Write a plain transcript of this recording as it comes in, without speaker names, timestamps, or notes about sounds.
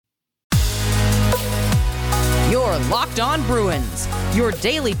Locked On Bruins, your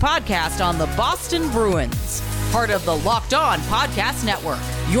daily podcast on the Boston Bruins. Part of the Locked On Podcast Network,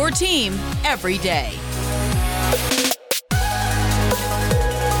 your team every day.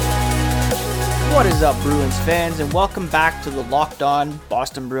 What is up, Bruins fans, and welcome back to the Locked On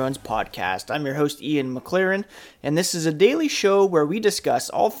Boston Bruins podcast. I'm your host, Ian McLaren, and this is a daily show where we discuss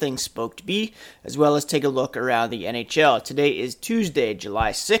all things Spoke to Be, as well as take a look around the NHL. Today is Tuesday,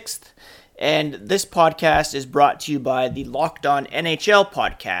 July 6th, and this podcast is brought to you by the Locked On NHL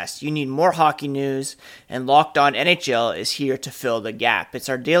podcast. You need more hockey news, and Locked On NHL is here to fill the gap. It's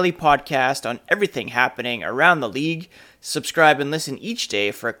our daily podcast on everything happening around the league. Subscribe and listen each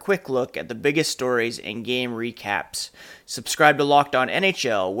day for a quick look at the biggest stories and game recaps. Subscribe to Locked On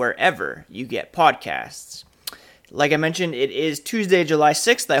NHL wherever you get podcasts. Like I mentioned, it is Tuesday, July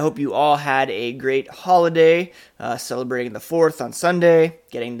 6th. I hope you all had a great holiday, celebrating the 4th on Sunday,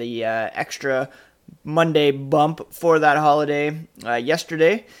 getting the extra Monday bump for that holiday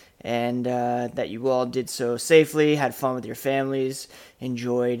yesterday, and that you all did so safely, had fun with your families,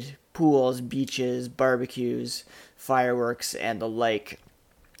 enjoyed pools, beaches, barbecues, fireworks, and the like.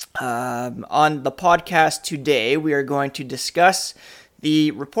 On the podcast today, we are going to discuss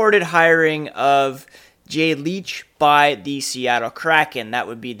the reported hiring of Jay Leach by the Seattle Kraken. That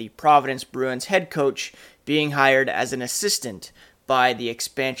would be the Providence Bruins head coach being hired as an assistant by the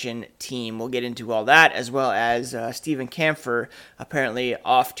expansion team. We'll get into all that, as well as Stephen Kampfer apparently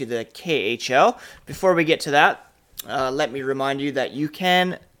off to the KHL. Before we get to that, let me remind you that you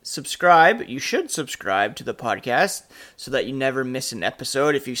can subscribe. You should subscribe to the podcast so that you never miss an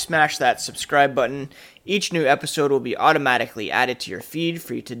episode. If you smash that subscribe button, each new episode will be automatically added to your feed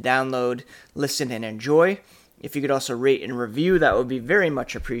for you to download, listen, and enjoy. If you could also rate and review, that would be very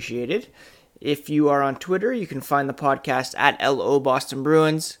much appreciated. If you are on Twitter, you can find the podcast at LO Boston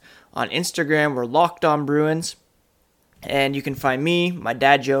Bruins. On Instagram, we're Locked On Bruins. And you can find me, my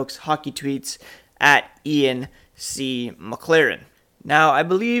dad jokes, hockey tweets at Ian C. McLaren. Now, I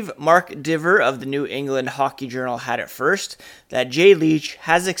believe Mark Diver of the New England Hockey Journal had it first, that Jay Leach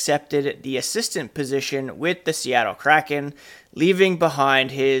has accepted the assistant position with the Seattle Kraken, leaving behind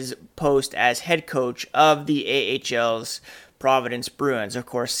his post as head coach of the AHL's Providence Bruins. Of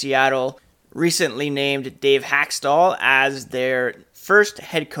course, Seattle recently named Dave Haxtell as their first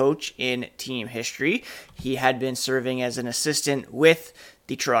head coach in team history. He had been serving as an assistant with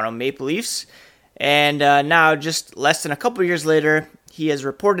the Toronto Maple Leafs. And now, just less than a couple years later, he has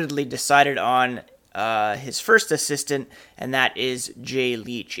reportedly decided on his first assistant, and that is Jay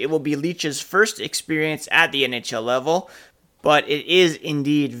Leach. It will be Leach's first experience at the NHL level, but it is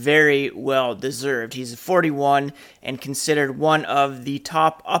indeed very well deserved. He's 41 and considered one of the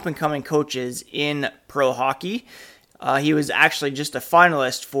top up-and-coming coaches in pro hockey. He was actually just a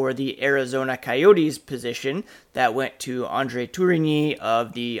finalist for the Arizona Coyotes position that went to Andre Tourigny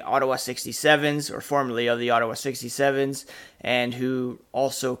of the Ottawa 67s, or formerly of the Ottawa 67s, and who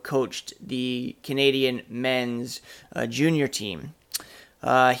also coached the Canadian men's junior team.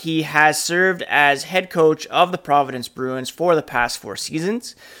 He has served as head coach of the Providence Bruins for the past 4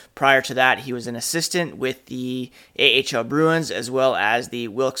 seasons. Prior to that, he was an assistant with the AHL Bruins as well as the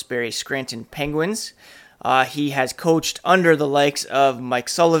Wilkes-Barre Scranton Penguins. He has coached under the likes of Mike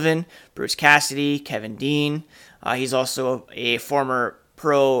Sullivan, Bruce Cassidy, Kevin Dean. He's also a former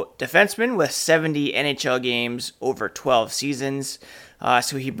pro defenseman with 70 NHL games over 12 seasons.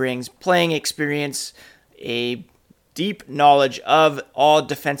 So he brings playing experience, a deep knowledge of all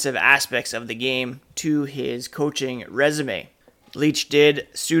defensive aspects of the game to his coaching resume. Leach did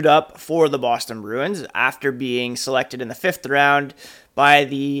suit up for the Boston Bruins after being selected in the 5th round by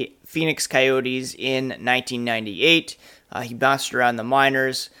the Phoenix Coyotes in 1998. He bounced around the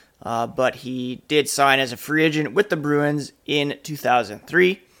minors, but he did sign as a free agent with the Bruins in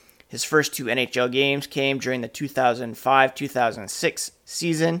 2003. His first 2 NHL games came during the 2005-2006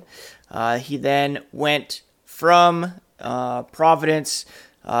 season. He then went from Providence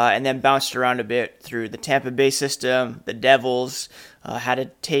and then bounced around a bit through the Tampa Bay system, the Devils, had a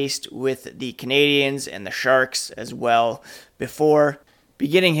taste with the Canadiens and the Sharks as well before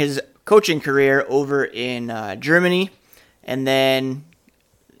beginning his coaching career over in Germany. And then,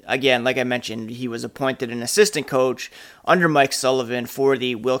 again, like I mentioned, he was appointed an assistant coach under Mike Sullivan for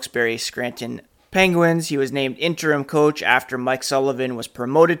the Wilkes-Barre Scranton Penguins. He was named interim coach after Mike Sullivan was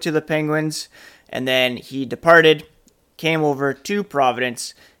promoted to the Penguins. And then he departed, came over to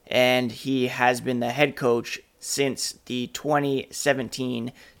Providence, and he has been the head coach since the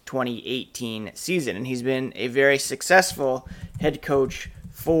 2017-2018 season. And he's been a very successful head coach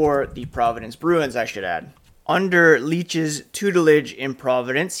for the Providence Bruins, I should add. Under Leach's tutelage in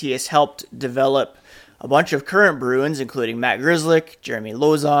Providence, he has helped develop A bunch of current Bruins, including Matt Grzelcyk, Jeremy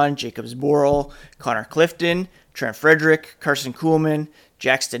Lauzon, Jacob Zboril, Connor Clifton, Trent Frederic, Carson Kuhlman,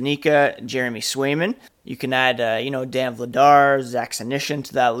 Jack Studnicka, Jeremy Swayman. You can add, Dan Vladar, Zach Senyshyn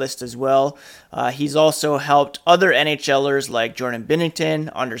to that list as well. He's also helped other NHLers like Jordan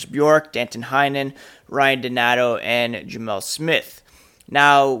Binnington, Anders Bjork, Danton Heinen, Ryan Donato, and Jamel Smith.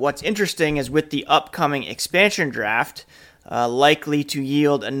 Now, what's interesting is with the upcoming expansion draft, likely to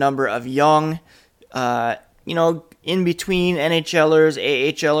yield a number of young, in between NHLers,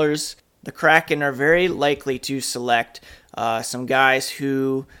 AHLers, the Kraken are very likely to select some guys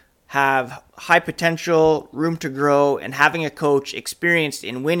who have high potential, room to grow, and having a coach experienced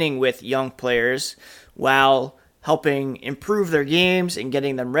in winning with young players while helping improve their games and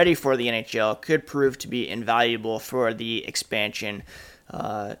getting them ready for the NHL could prove to be invaluable for the expansion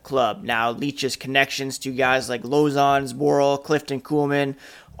club. Now, Leach's connections to guys like Lauzon, Zboril, Clifton, Kuhlman,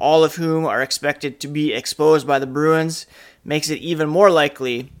 all of whom are expected to be exposed by the Bruins, makes it even more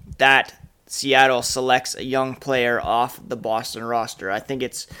likely that Seattle selects a young player off the Boston roster. I think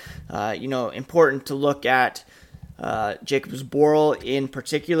it's important to look at Jacob Zboril in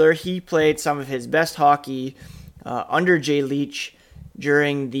particular. He played some of his best hockey under Jay Leach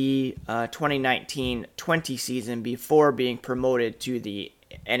during the 2019-20 season before being promoted to the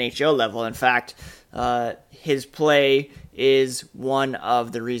NHL level. In fact, his play is one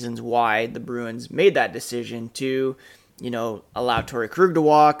of the reasons why the Bruins made that decision to allow Torrey Krug to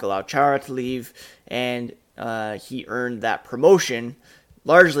walk, allow Chara to leave, and he earned that promotion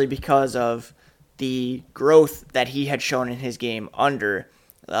largely because of the growth that he had shown in his game under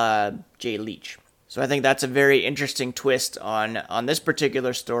Jay Leach. So I think that's a very interesting twist on this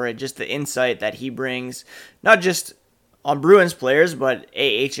particular story, just the insight that he brings, not just on Bruins players, but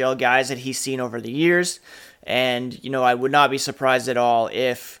AHL guys that he's seen over the years. And, I would not be surprised at all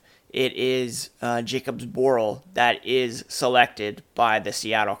if it is Jacob Zboril that is selected by the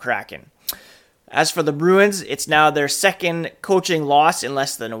Seattle Kraken. As for the Bruins, it's now their second coaching loss in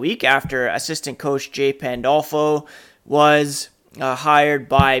less than a week after assistant coach Jay Pandolfo was hired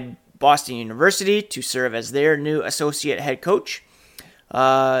by Boston University to serve as their new associate head coach.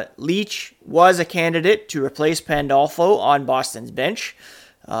 Leach was a candidate to replace Pandolfo on Boston's bench,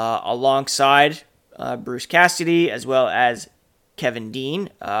 alongside Bruce Cassidy, as well as Kevin Dean,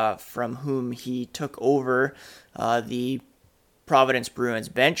 from whom he took over the Providence Bruins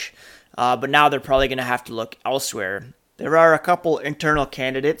bench. But now they're probably going to have to look elsewhere. There are a couple internal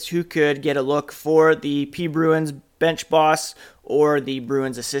candidates who could get a look for the P. Bruins bench boss or the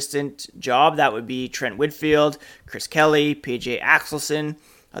Bruins assistant job. That would be Trent Whitfield, Chris Kelly, PJ Axelson.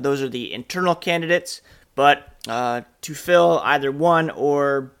 Those are the internal candidates. But to fill either one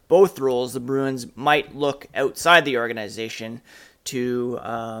or both roles, the Bruins might look outside the organization to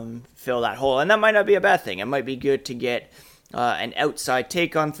fill that hole. And that might not be a bad thing. It might be good to get an outside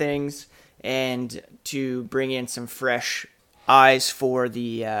take on things and to bring in some fresh eyes for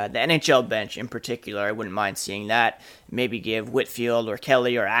the NHL bench in particular. I wouldn't mind seeing that. Maybe give Whitfield or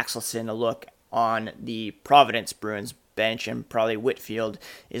Kelly or Axelson a look on the Providence Bruins bench, and probably Whitfield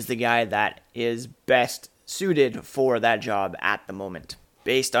is the guy that is best suited for that job at the moment,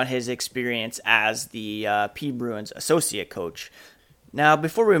 based on his experience as the P. Bruins associate coach. Now,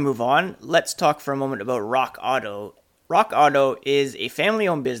 before we move on, let's talk for a moment about Rock Auto. Rock Auto is a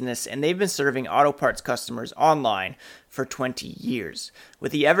family-owned business, and they've been serving auto parts customers online for 20 years.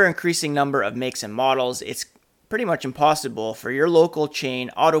 With the ever-increasing number of makes and models, it's pretty much impossible for your local chain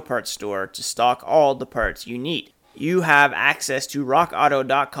auto parts store to stock all the parts you need. You have access to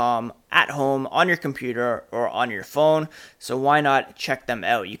rockauto.com at home, on your computer, or on your phone, so why not check them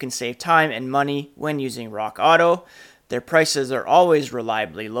out? You can save time and money when using Rock Auto. Their prices are always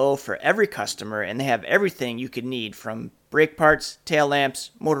reliably low for every customer, and they have everything you could need, from brake parts, tail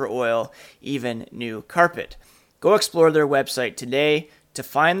lamps, motor oil, even new carpet. Go explore their website today to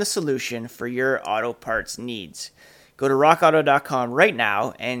find the solution for your auto parts needs. Go to rockauto.com right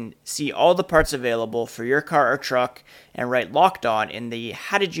now and see all the parts available for your car or truck, and write Locked On in the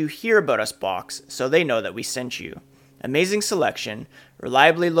How Did You Hear About Us box so they know that we sent you. Amazing selection,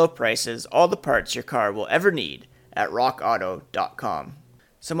 reliably low prices, all the parts your car will ever need at rockauto.com.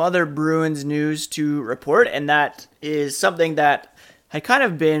 Some other Bruins news to report, and that is something that had kind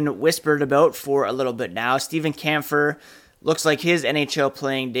of been whispered about for a little bit now. Steven Kampfer looks like his NHL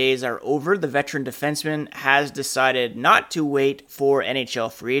playing days are over. The veteran defenseman has decided not to wait for NHL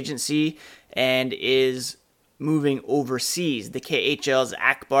free agency and is moving overseas. The KHL's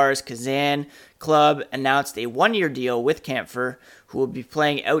Akbars Kazan club announced a one-year deal with Kampfer, who will be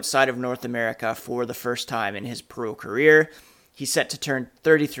playing outside of North America for the first time in his pro career. He's set to turn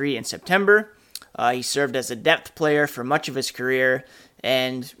 33 in September. He served as a depth player for much of his career,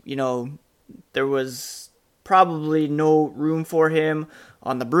 and, there was probably no room for him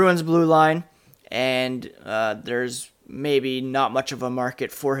on the Bruins blue line, and there's maybe not much of a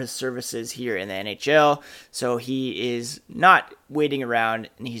market for his services here in the NHL, so he is not waiting around,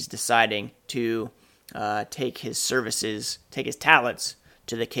 and he's deciding to take his talents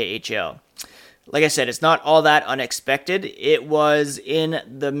to the KHL. Like I said, it's not all that unexpected. It was in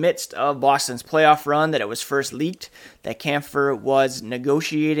the midst of Boston's playoff run that it was first leaked that Kampfer was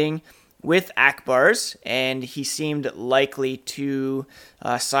negotiating with Akbars, and he seemed likely to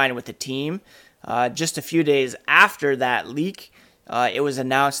sign with the team. Just a few days after that leak, it was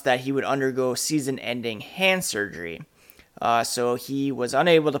announced that he would undergo season-ending hand surgery. So he was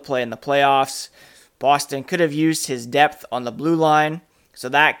unable to play in the playoffs. Boston could have used his depth on the blue line, so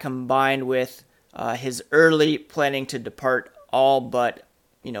that combined with his early planning to depart all but,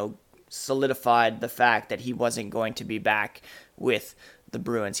 solidified the fact that he wasn't going to be back with the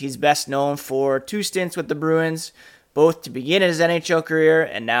Bruins. He's best known for 2 stints with the Bruins, both to begin his NHL career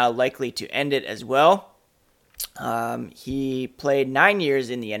and now likely to end it as well. He played 9 years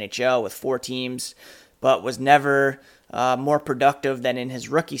in the NHL with 4 teams, but was never more productive than in his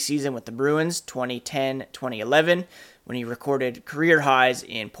rookie season with the Bruins, 2010-2011, when he recorded career highs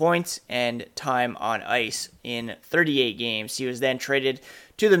in points and time on ice in 38 games. He was then traded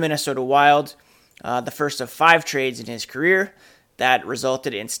to the Minnesota Wild, the first of 5 trades in his career. That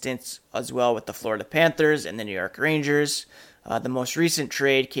resulted in stints as well with the Florida Panthers and the New York Rangers. The most recent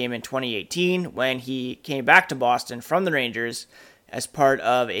trade came in 2018 when he came back to Boston from the Rangers as part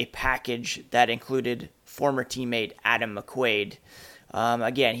of a package that included former teammate Adam McQuaid.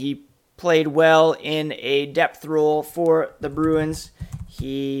 Again, he played well in a depth role for the Bruins.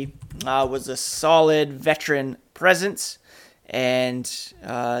 He was a solid veteran presence, and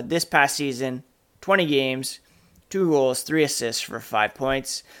this past season, 20 games, 2 goals, 3 assists for 5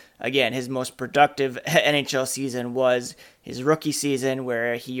 points. Again, his most productive NHL season was his rookie season,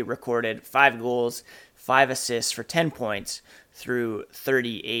 where he recorded 5 goals, 5 assists for 10 points through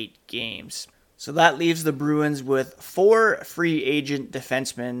 38 games. So that leaves the Bruins with 4 free agent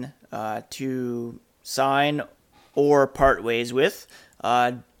defensemen to sign or part ways with.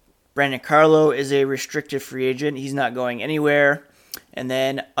 Brandon Carlo is a restricted free agent. He's not going anywhere. And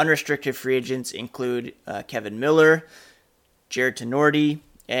then unrestricted free agents include Kevin Miller, Jarred Tinordi,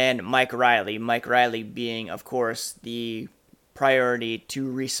 and Mike Riley. Mike Riley being, of course, the priority to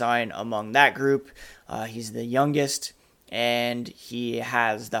re-sign among that group. He's the youngest, and he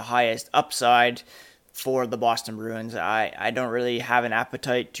has the highest upside for the Boston Bruins. I don't really have an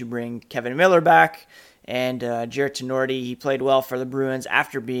appetite to bring Kevin Miller back. And Jarred Tinordi, he played well for the Bruins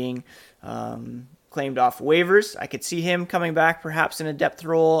after being claimed off waivers. I could see him coming back perhaps in a depth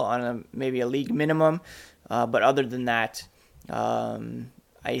role on maybe a league minimum. But other than that,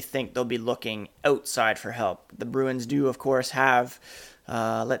 I think they'll be looking outside for help. The Bruins do, of course, have,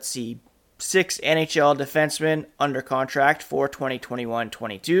 6 NHL defensemen under contract for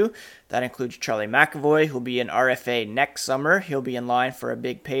 2021-22. That includes Charlie McAvoy, who'll be an RFA next summer. He'll be in line for a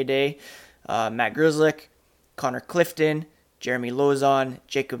big payday. Matt Grzelcyk, Connor Clifton, Jeremy Lauzon,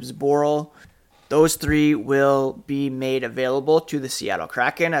 Jacob Zboril. Those 3 will be made available to the Seattle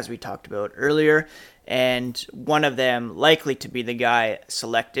Kraken, as we talked about earlier, and one of them likely to be the guy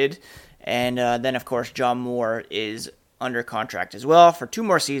selected. And then, of course, John Moore is under contract as well for 2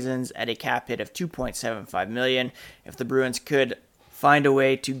 more seasons at a cap hit of $2.75 million. If the Bruins could find a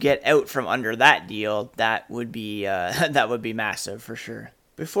way to get out from under that deal, that would be massive for sure.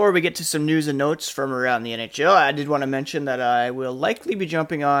 Before we get to some news and notes from around the NHL, I did want to mention that I will likely be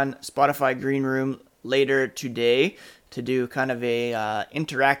jumping on Spotify Green Room later today to do kind of a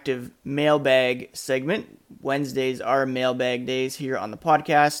interactive mailbag segment. Wednesdays are mailbag days here on the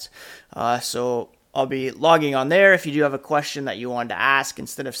podcast, so I'll be logging on there. If you do have a question that you wanted to ask,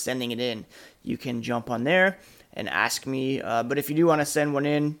 instead of sending it in, you can jump on there and ask me. But if you do want to send one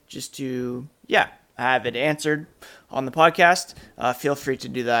in just to, have it answered on the podcast, feel free to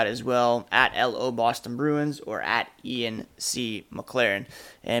do that as well at LO Boston Bruins or at Ian C. McLaren.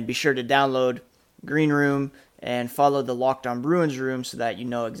 And be sure to download Green Room and follow the Locked On Bruins room so that you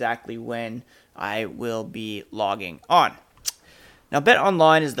know exactly when I will be logging on. Now,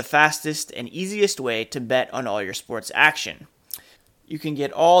 BetOnline is the fastest and easiest way to bet on all your sports action. You can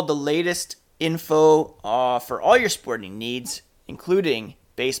get all the latest info for all your sporting needs, including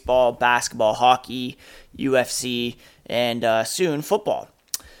baseball, basketball, hockey, UFC, and soon football.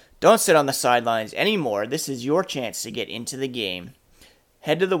 Don't sit on the sidelines anymore. This is your chance to get into the game.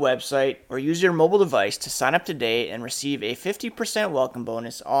 head to the website or use your mobile device to sign up today and receive a 50% welcome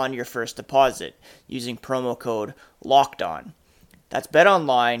bonus on your first deposit using promo code LOCKEDON. That's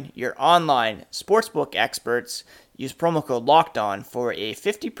BetOnline, your online sportsbook experts. Use promo code LOCKEDON for a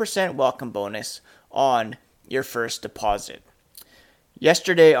 50% welcome bonus on your first deposit.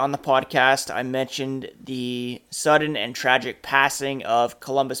 Yesterday on the podcast, I mentioned the sudden and tragic passing of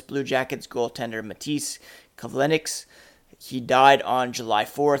Columbus Blue Jackets goaltender Matiss Kivlenieks. He died on July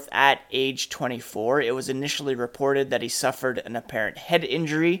 4th at age 24. It was initially reported that he suffered an apparent head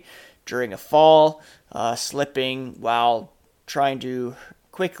injury during a fall, slipping while trying to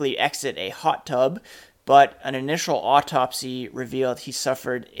quickly exit a hot tub, but an initial autopsy revealed he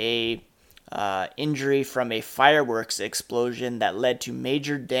suffered a injury from a fireworks explosion that led to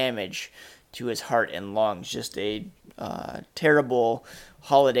major damage to his heart and lungs. Just a terrible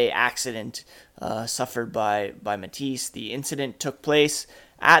holiday accident suffered by Matiss. The incident took place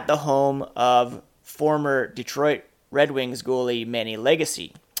at the home of former Detroit Red Wings goalie Manny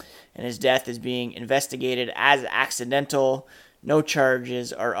Legace, and his death is being investigated as accidental. No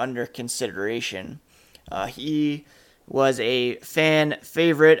charges are under consideration. He was a fan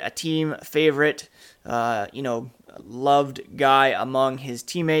favorite, a team favorite, loved guy among his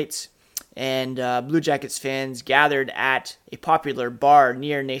teammates. And Blue Jackets fans gathered at a popular bar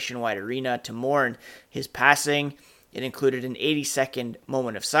near Nationwide Arena to mourn his passing. It included an 80-second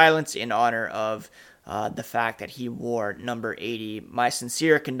moment of silence in honor of the fact that he wore number 80. My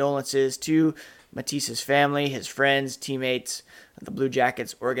sincere condolences to Matiss's family, his friends, teammates, the Blue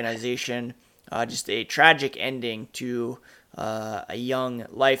Jackets organization. Just a tragic ending to a young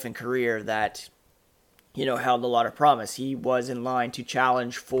life and career that, held a lot of promise. He was in line to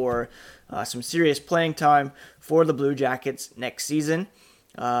challenge for some serious playing time for the Blue Jackets next season,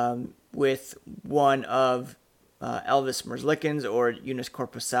 with one of Elvis Merzlikins or Joonas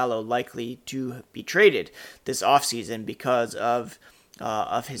Korpisalo likely to be traded this offseason because of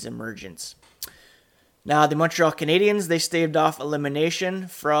his emergence. Now, the Montreal Canadiens, they staved off elimination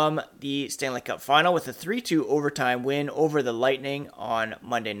from the Stanley Cup Final with a 3-2 overtime win over the Lightning on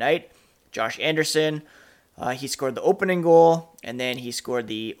Monday night. Josh Anderson, he scored the opening goal, and then he scored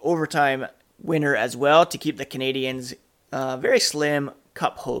the overtime winner as well to keep the Canadiens' very slim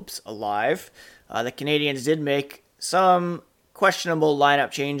Cup hopes alive. The Canadiens did make some questionable lineup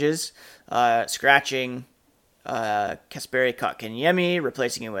changes, scratching Kasperi Kotkaniemi,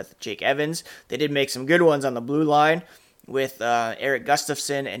 replacing him with Jake Evans. They did make some good ones on the blue line, with Erik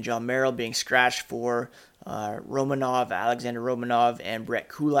Gustafsson and John Merrill being scratched for Alexander Romanov, and Brett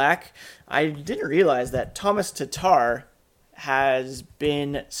Kulak. I didn't realize that Thomas Tatar has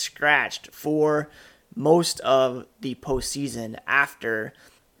been scratched for most of the postseason after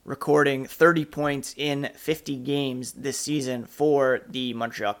recording 30 points in 50 games this season for the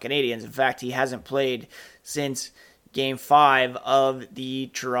Montreal Canadiens. In fact, he hasn't played since Game 5 of the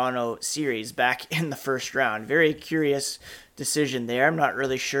Toronto series back in the first round. Very curious decision there. I'm not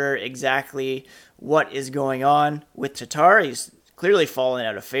really sure exactly what is going on with Tatar. He's clearly fallen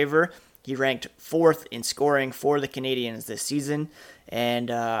out of favor. He ranked 4th in scoring for the Canadiens this season,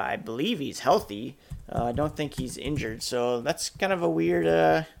 and I believe he's healthy. I don't think he's injured, so that's kind of a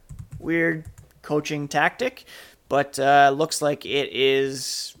weird coaching tactic, but looks like it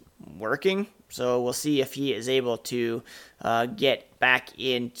is working. So we'll see if he is able to get back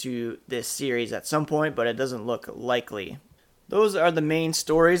into this series at some point, but it doesn't look likely. Those are the main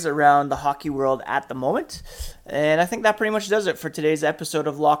stories around the hockey world at the moment, and I think that pretty much does it for today's episode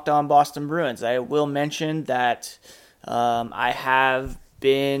of Locked On Boston Bruins. I will mention that I have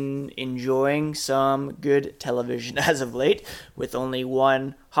been enjoying some good television as of late, with only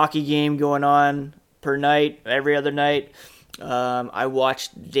one hockey game going on per night, every other night. I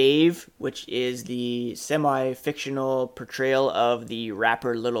watched Dave, which is the semi-fictional portrayal of the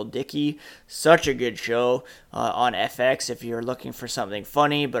rapper Lil Dicky. Such a good show on FX if you're looking for something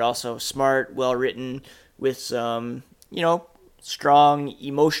funny, but also smart, well-written, with some, strong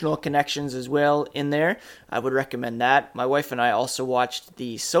emotional connections as well in there. I would recommend that. My wife and I also watched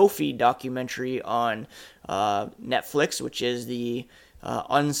the Sophie documentary on Netflix, which is the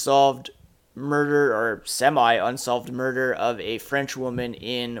unsolved murder or semi-unsolved murder of a French woman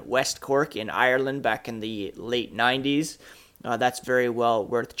in West Cork in Ireland back in the late 90s. That's very well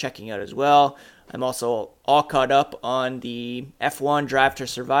worth checking out as well. I'm also all caught up on the F1 Drive to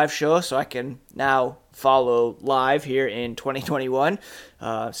Survive show, so I can now follow live here in 2021.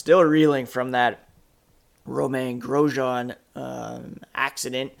 Still reeling from that Romain Grosjean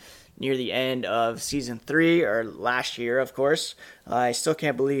accident near the end of Season 3, or last year, of course. I still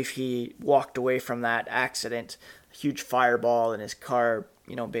can't believe he walked away from that accident. A huge fireball and his car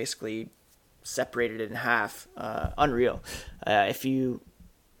basically separated it in half. Unreal. If you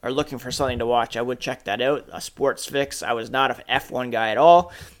are looking for something to watch, I would check that out. A sports fix. I was not an F1 guy at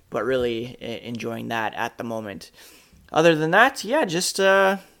all, but really enjoying that at the moment. Other than that, yeah, just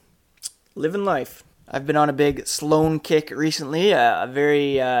living life. I've been on a big Sloan kick recently, a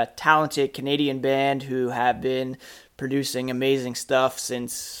very talented Canadian band who have been producing amazing stuff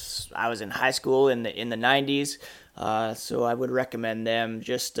since I was in high school in the 90s. So I would recommend them.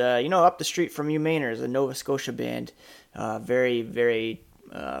 Just up the street from you Mainers, a Nova Scotia band. Very, very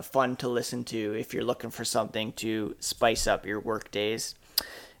fun to listen to if you're looking for something to spice up your work days.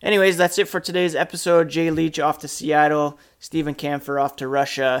 Anyways, that's it for today's episode. Jay Leach off to Seattle, Stephen Kampfer off to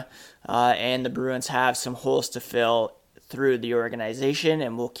Russia, and the Bruins have some holes to fill through the organization,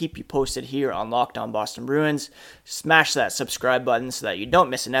 and we'll keep you posted here on Locked On Boston Bruins. Smash that subscribe button so that you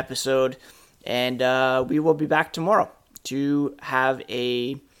don't miss an episode, and we will be back tomorrow to have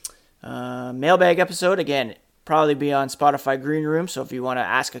a mailbag episode. Again, probably be on Spotify Green Room, so if you want to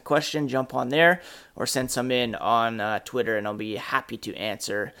ask a question, jump on there or send some in on Twitter, and I'll be happy to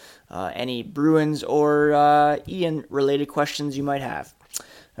answer any Bruins or Ian related questions you might have.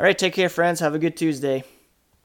 All right, take care, friends. Have a good Tuesday.